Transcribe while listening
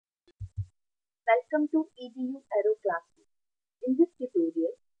Welcome to EDU Aero Classroom. In this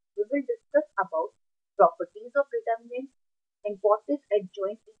tutorial, we will discuss about properties of determinants and what is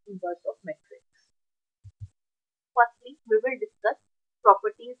adjoint and inverse of matrix. Firstly, we will discuss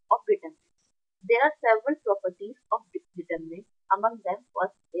properties of determinants. There are several properties of determinants. Among them,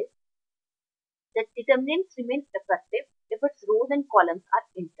 first is that determinants remain effective if its rows and columns are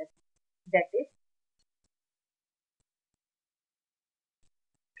interchanged. That is,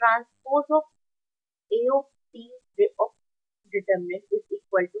 transpose of A of T of determinant is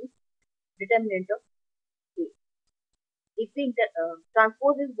equal to determinant of A. If the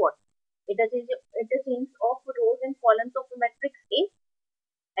transpose is what? Interchange of rows and columns of a matrix A,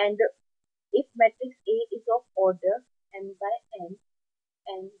 and if matrix A is of order n by n,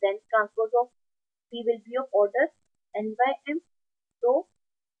 and then transpose of P will be of order n by m. So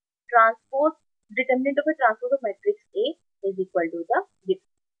transpose determinant of a transpose of matrix A is equal to the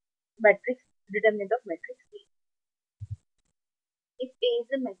matrix determinant of matrix A. If A is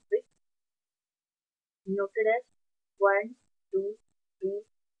a matrix noted as 1, 2, 2,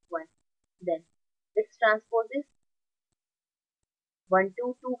 1, then its transpose is 1,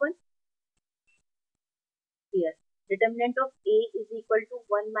 2, 2, 1. Here, determinant of A is equal to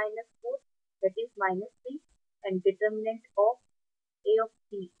 1 minus 4, that is minus 3, and determinant of A of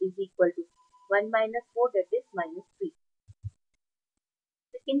T is equal to 1 minus 4, that is minus 3.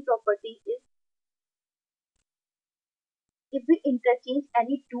 Second property is, if we interchange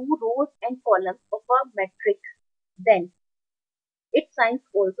any two rows and columns of a matrix, then its signs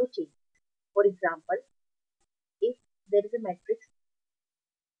also change. For example, if there is a matrix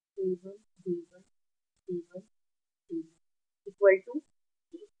A1, B1, C1, D1 equal to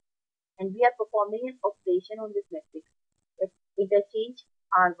A, and we are performing an operation on this matrix, let's interchange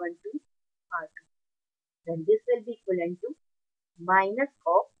R1 to R2, then this will be equivalent to minus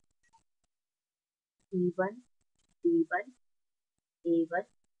of C1, D1, A1.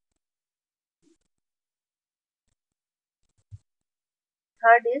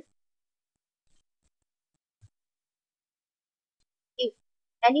 Third is, if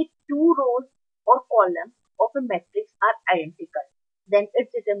any two rows or columns of a matrix are identical, then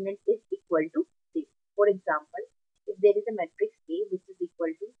its determinant is equal to 0. For example, if there is a matrix A which is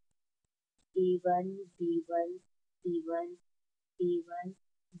equal to A1, B1, C1, A1,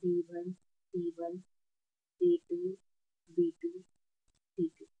 B1, C1, A2, B2,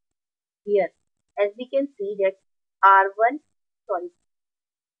 C2. Here, as we can see that R1, sorry,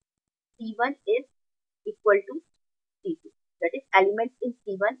 C1 is equal to C2. That is, elements in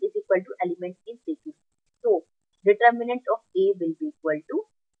C1 is equal to elements in C2. So, determinant of A will be equal to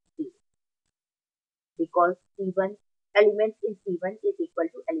 0, because C1 elements in C1 is equal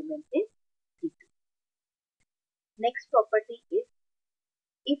to elements in C2. Next property is,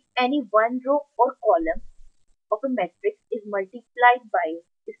 if any one row or column of a matrix is multiplied by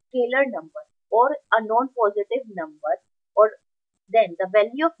a scalar number or a non-positive number, or then the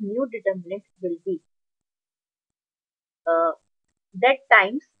value of new determinant will be uh, that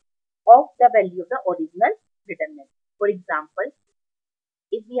times of the value of the original determinant. For example,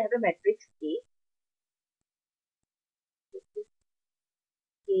 if we have a matrix A, this is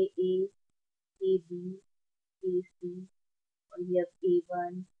KA, KB, AC, or we have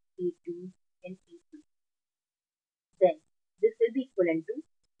A1, A2, and A2, then this will be equivalent to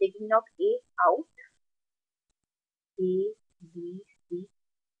taking out A out, A, B, C,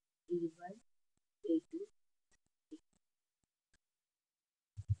 A1, A2.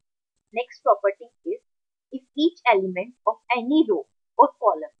 Next property is, if each element of any row or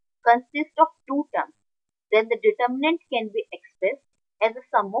column consists of two terms, then the determinant can be expressed as a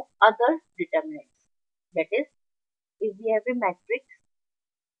sum of other determinants. That is, if we have a matrix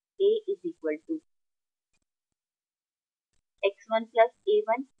A is equal to x1 plus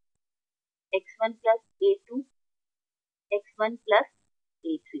a1, x1 plus a2, x1 plus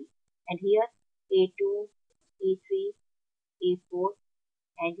a3, and here a2, a3, a4,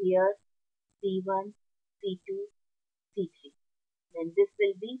 and here c1, c2, c3. Then this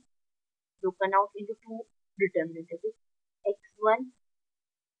will be broken out into two determinants, that is x1,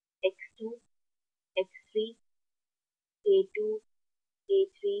 x2, x3, a2,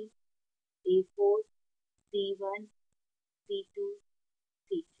 a3, a4, c1, c2,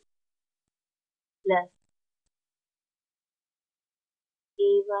 c3, plus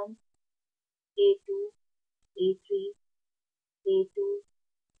a1, a2, a3, a2,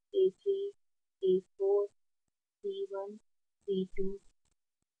 a3, a4, c1, c2,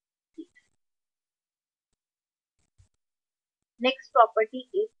 c3. Next property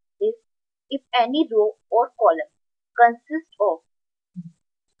is if any row or column consists of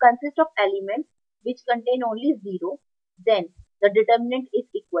consists of elements which contain only 0, then the determinant is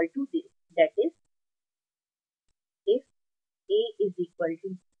equal to 0. That is, if A is equal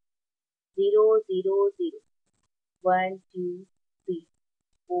to 0, 0, 0, 1, 2, 3,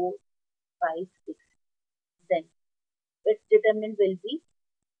 4, 5, 6, then its determinant will be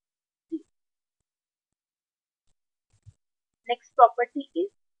 0. Next property is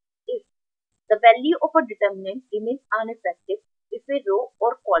if the value of a determinant remains unaffected if a row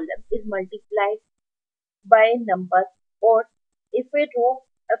or column is multiplied by a number, or if a row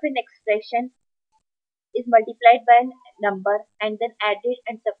of an expression is multiplied by a number and then added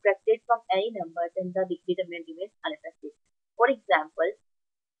and subtracted from any number, then the determinant remains unaffected. For example,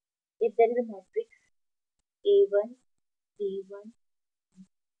 if there is a matrix A1, C1,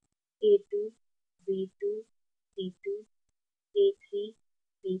 A2, B2, C2, A3,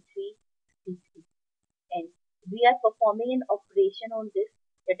 B3, C3, and we are performing an operation on this,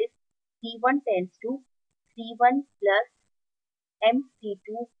 that is C1 tends to C1 plus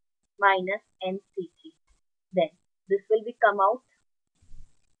MC2 minus MC3. Then this will be come out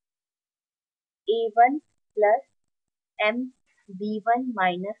A1 plus MB1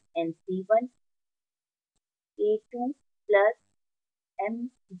 minus MC1, A2 plus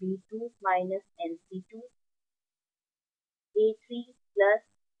MB2 minus MC2, A3 plus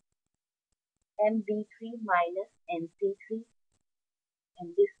MB3 minus MC3, and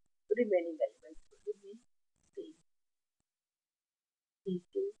this remaining elements will be same,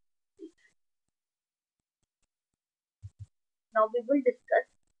 C2, C3. Now we will discuss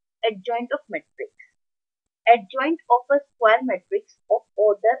adjoint of matrix. Adjoint of a square matrix of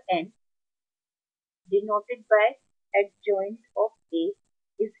order n denoted by adjoint of A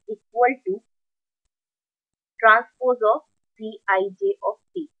is equal to transpose of Cij of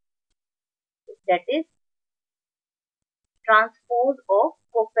T. That is transpose of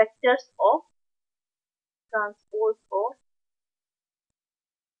cofactors of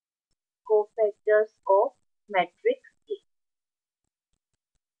matrix A.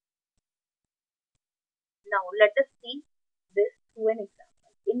 Now let us see this through an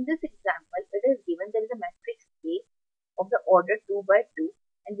example. In this example, it is given there is a matrix A of the order 2 by 2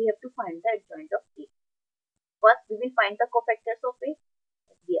 and we have to find the adjoint of A. First, we will find the cofactors of A.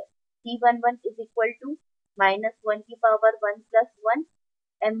 Here, C11 is equal to minus 1 to power 1 plus 1.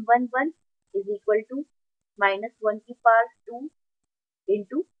 M11 is equal to minus 1 to power 2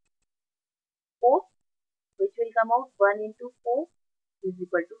 into 4, which will come out 1 into 4 is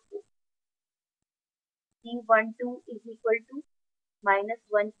equal to 4. C12 is equal to minus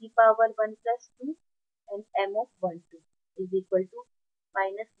 1 to power 1 plus 2, and M of 12 is equal to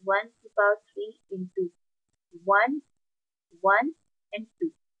minus 1 to power 3 into 1, 1 and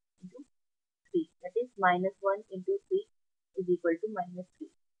 2 into 3. That is minus 1 into 3 is equal to minus 3.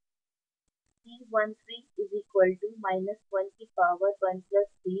 C13 is equal to minus 1 to power 1 plus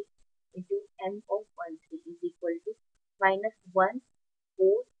 3 into M of 13 is equal to minus 1,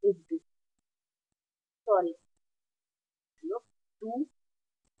 4 into, sorry, look, 2,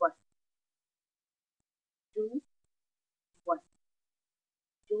 1, 2, 1,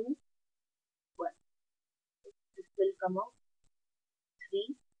 2, 1. This will come out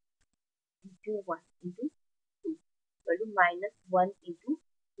 3 into 1 into 2 equal to minus 1 into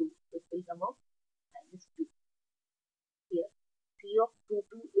 2. This will come out minus 2. Here, 3 of 2,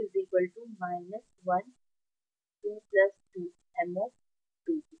 2 is equal to minus 1, 2 plus 2, M of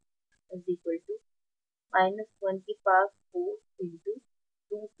 2 is equal to minus 1 to power 4 into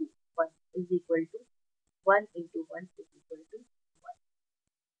 2 to 1 is equal to 1 into 1 is equal to 1.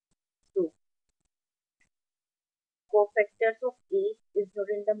 So, cofactors of A is not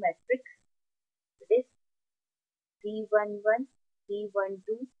in the matrix. It is C11,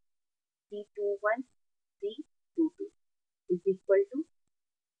 C12, C21, C22 is equal to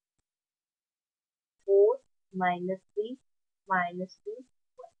 4 minus 3 minus 2,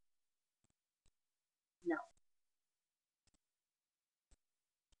 1. Now,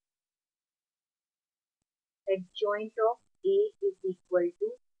 adjoint of A is equal to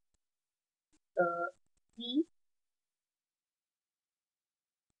C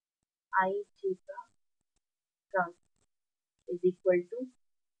I trans is equal to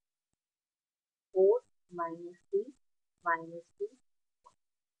 4 minus 3 minus 2.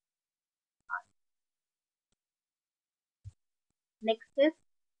 Next is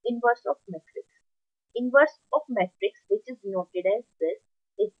inverse of matrix. Inverse of matrix, which is noted as this,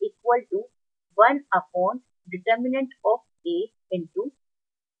 is equal to 1 upon determinant of A into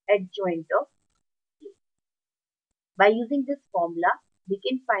adjoint of A. By using this formula, we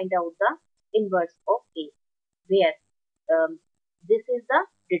can find out the inverse of A, where This is the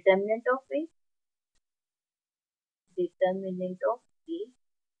determinant of A, determinant of A,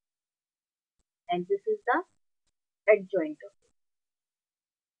 and this is the adjoint of A.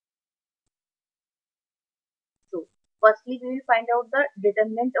 So, firstly, we will find out the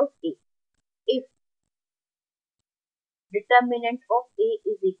determinant of A. If determinant of A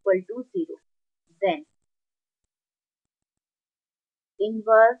is equal to 0, then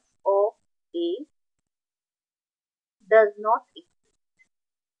inverse of A does not exist.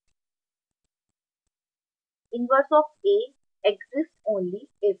 Inverse of A exists only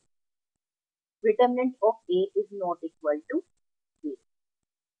if determinant of A is not equal to 0.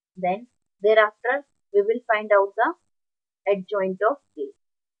 Then thereafter we will find out the adjoint of A.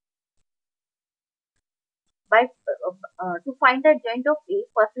 To find the adjoint of A,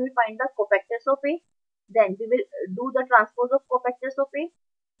 first we will find the cofactors of A. Then we will do the transpose of cofactors of A.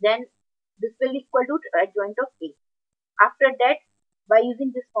 Then this will equal to adjoint of A. After that, by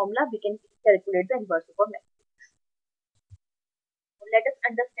using this formula, we can calculate the inverse of a matrix. Let us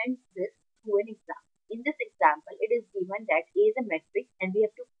understand this through an example. In this example, it is given that A is a matrix and we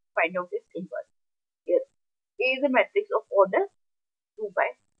have to find out its inverse. Here, A is a matrix of order 2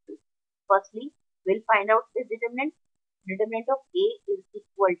 by 2. Firstly, we'll find out its determinant. Determinant of A is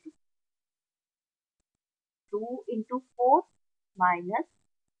equal to 2 into 4 minus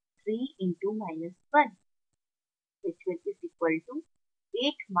 3 into minus 1, which is equal to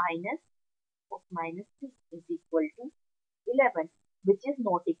 8 minus of minus 3 is equal to 11, which is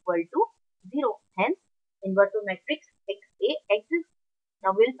not equal to 0. Hence, inverse of matrix XA exists.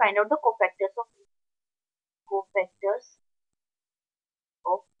 Now we'll find out the cofactors of A. Cofactors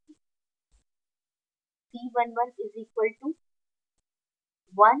of C11 is equal to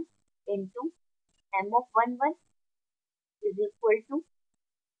 1 into M of 11 is equal to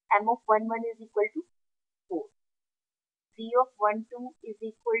M of 11 is equal to 4. C of 12 is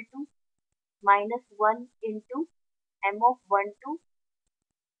equal to minus 1 into M of 12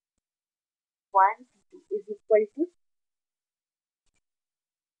 1 2 is equal to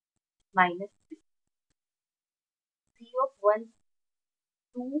minus 3. C of 1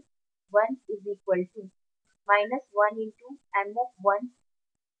 2 1 is equal to minus 1 into M of 1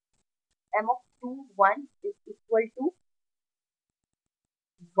 M of 2 1 is equal to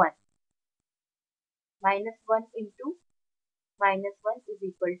 1. Minus 1 into minus 1 is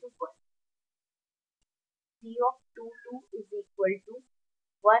equal to 1. C of 2 2 is equal to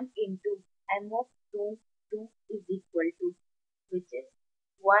 1 into M of 2 2 is equal to, which is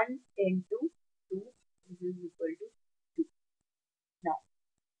 1 into 2 is equal to 2. Now,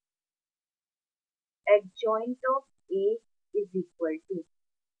 adjoint of A is equal to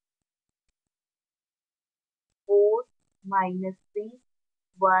 4 minus 3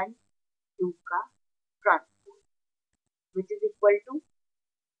 1 2 का transpose, which is equal to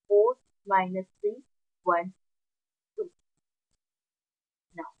 4 minus 3 1 2.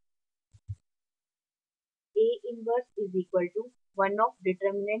 Now, A inverse is equal to 1 of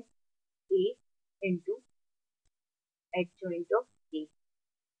determinant A into adjoint of A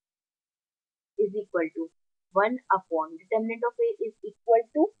is equal to 1 upon determinant of A is equal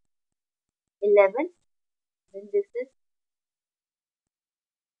to 11. Then this is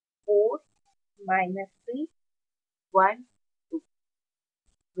 4 minus 3 1 2,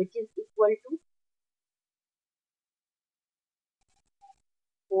 which is equal to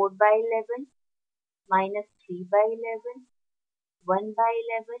 4 by 11 minus 3 by 11 1 by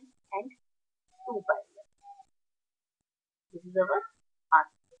 11 and 2 by 11. This is our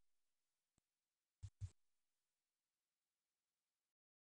answer.